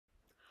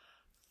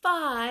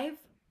5,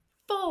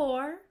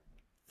 4,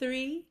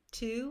 3,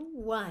 2,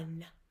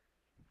 1.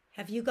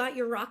 Have you got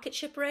your rocket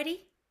ship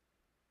ready?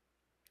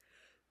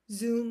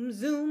 Zoom,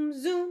 zoom,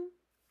 zoom,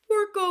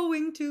 we're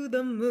going to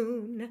the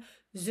moon.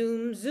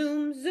 Zoom,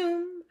 zoom,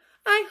 zoom,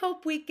 I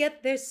hope we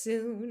get there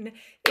soon.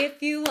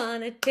 If you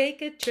wanna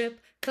take a trip,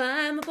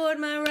 climb aboard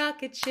my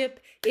rocket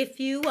ship.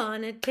 If you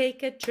wanna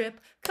take a trip,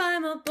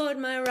 climb aboard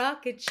my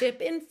rocket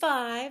ship. In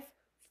 5,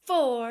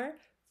 4,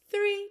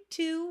 3,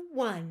 2,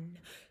 1.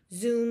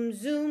 Zoom,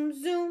 zoom,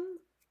 zoom,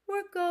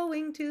 we're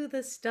going to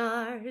the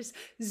stars.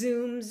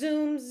 Zoom,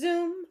 zoom,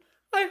 zoom,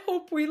 I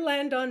hope we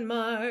land on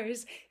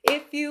Mars.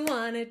 If you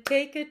wanna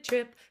take a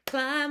trip,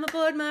 climb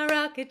aboard my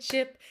rocket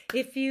ship.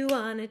 If you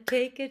wanna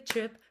take a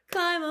trip,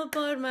 climb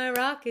aboard my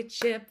rocket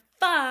ship.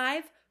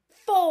 5,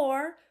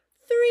 4,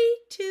 3,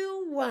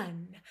 2,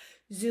 1.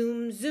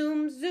 Zoom,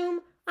 zoom,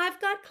 zoom,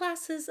 I've got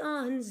classes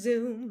on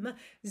Zoom.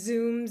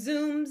 Zoom,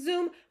 zoom,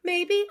 zoom,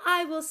 maybe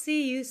I will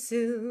see you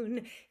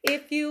soon.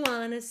 If you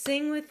wanna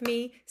sing with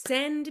me,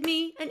 send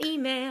me an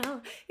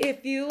email.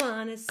 If you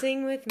wanna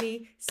sing with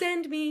me,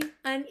 send me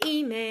an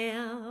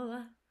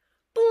email.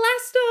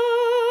 Blast off!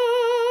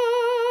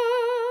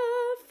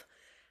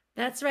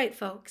 That's right,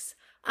 folks.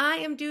 I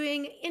am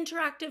doing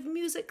interactive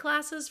music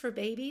classes for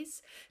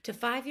babies to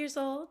 5 years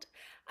old,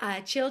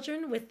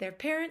 children with their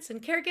parents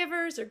and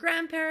caregivers or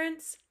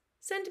grandparents.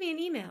 Send me an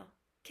email,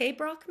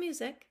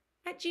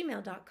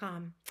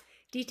 kbrockmusic@gmail.com.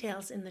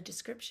 Details in the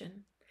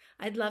description.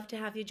 I'd love to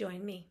have you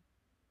join me.